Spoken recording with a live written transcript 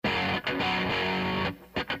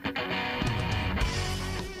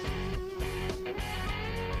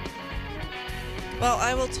Well,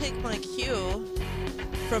 I will take my cue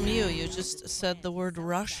from you. You just said the word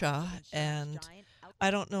Russia, and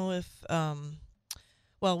I don't know if, well,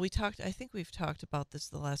 I think we've talked about this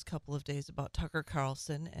the last couple of days about Tucker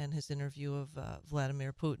Carlson and his interview of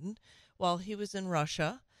Vladimir Putin while he was in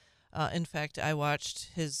Russia. In fact, I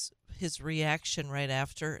watched his reaction right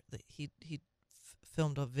after. He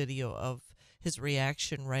filmed a video of his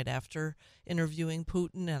reaction right after interviewing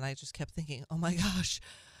Putin, and I just kept thinking, oh my gosh,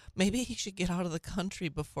 maybe he should get out of the country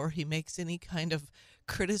before he makes any kind of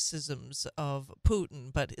criticisms of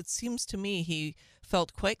Putin. But it seems to me he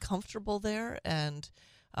felt quite comfortable there, and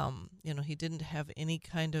he didn't have any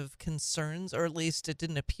kind of concerns, or at least it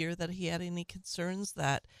didn't appear that he had any concerns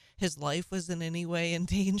that his life was in any way in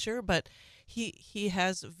danger. But he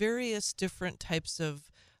has various different types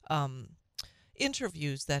of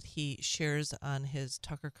interviews that he shares on his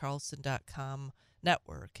TuckerCarlson.com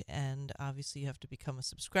network, and obviously you have to become a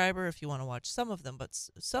subscriber if you want to watch some of them. But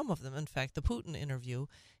some of them, in fact, the Putin interview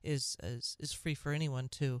is free for anyone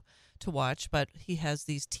to watch. But he has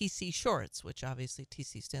these TC shorts, which obviously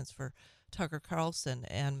TC stands for Tucker Carlson,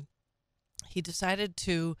 and he decided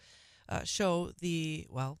to show the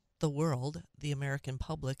world, the American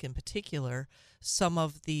public in particular, some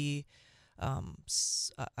of the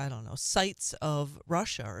sites of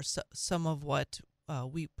Russia, or some of what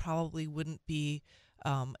we probably wouldn't be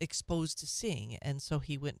exposed to seeing. And so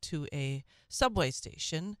he went to a subway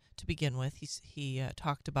station to begin with. He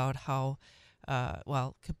talked about how,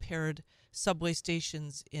 compared subway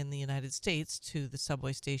stations in the United States to the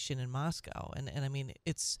subway station in Moscow. And I mean,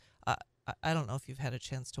 it's, I don't know if you've had a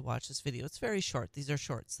chance to watch this video. It's very short. These are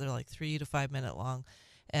shorts. They're like 3 to 5 minute long.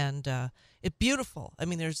 And it's beautiful. I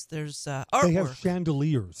mean, there's artwork. They have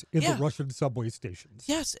chandeliers in the Russian subway stations.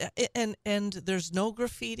 Yes, and there's no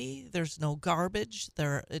graffiti. There's no garbage.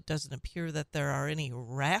 It doesn't appear that there are any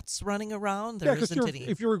rats running around. There isn't any.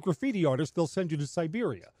 If you're a graffiti artist, they'll send you to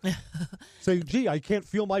Siberia. Say, gee, I can't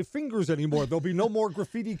feel my fingers anymore. There'll be no more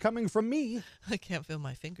graffiti coming from me. I can't feel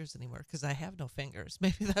my fingers anymore because I have no fingers.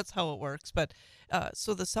 Maybe that's how it works. But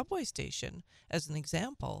so the subway station, as an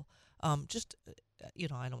example,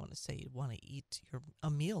 I don't want to say you want to eat a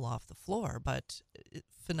meal off the floor, but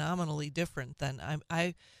phenomenally different than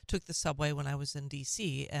I took the subway when I was in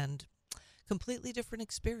D.C. and completely different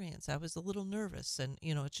experience. I was a little nervous, and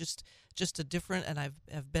it's just a different. And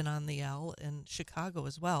I've been on the L in Chicago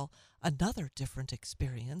as well. Another different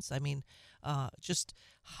experience. I mean, just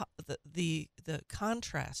how the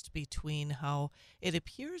contrast between how it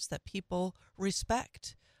appears that people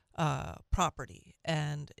respect property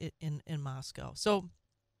and in Moscow. So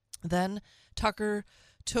then Tucker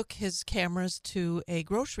took his cameras to a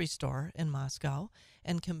grocery store in Moscow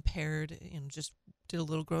and compared, just did a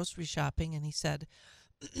little grocery shopping, and he said,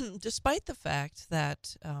 despite the fact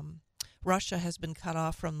that Russia has been cut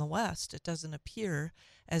off from the West, it doesn't appear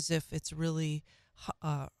as if it's really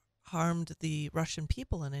harmed the Russian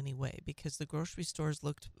people in any way, because the grocery stores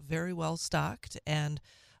looked very well stocked, and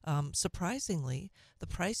surprisingly, the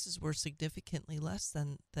prices were significantly less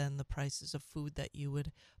than the prices of food that you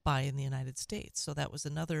would buy in the United States. So that was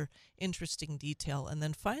another interesting detail. And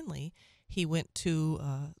then finally, he went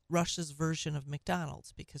to Russia's version of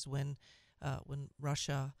McDonald's, because when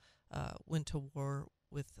Russia went to war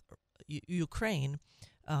with Ukraine,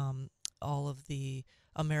 all of the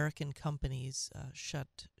American companies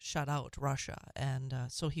shut out Russia, and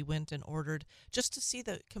so he went and ordered, just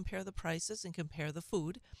to compare the prices and compare the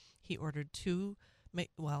food. He ordered two,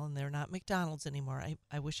 and they're not McDonald's anymore.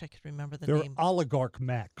 I wish I could remember the name. They're Oligarch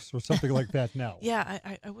Max or something like that now. Yeah,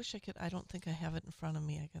 I wish I could. I don't think I have it in front of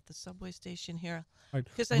me. I got the subway station here. Right.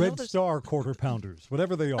 Red Star Quarter Pounders,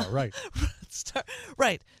 whatever they are, right? Red Star,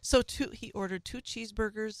 right. So he ordered 2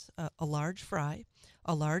 cheeseburgers, a large fry,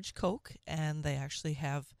 a large Coke, and they actually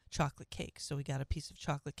have chocolate cake. So we got a piece of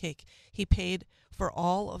chocolate cake. He paid for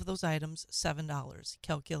all of those items $7. He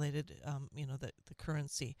calculated, the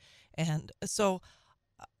currency, and so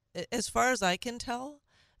as far as I can tell,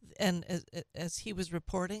 and as he was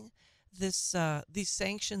reporting, these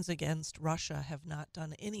sanctions against Russia have not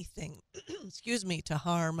done anything, excuse me, to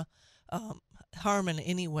harm in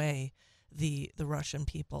any way the Russian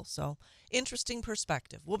people. So interesting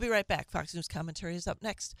perspective. We'll be right back. Fox News Commentary is up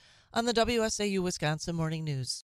next on the WSAU Wisconsin Morning News.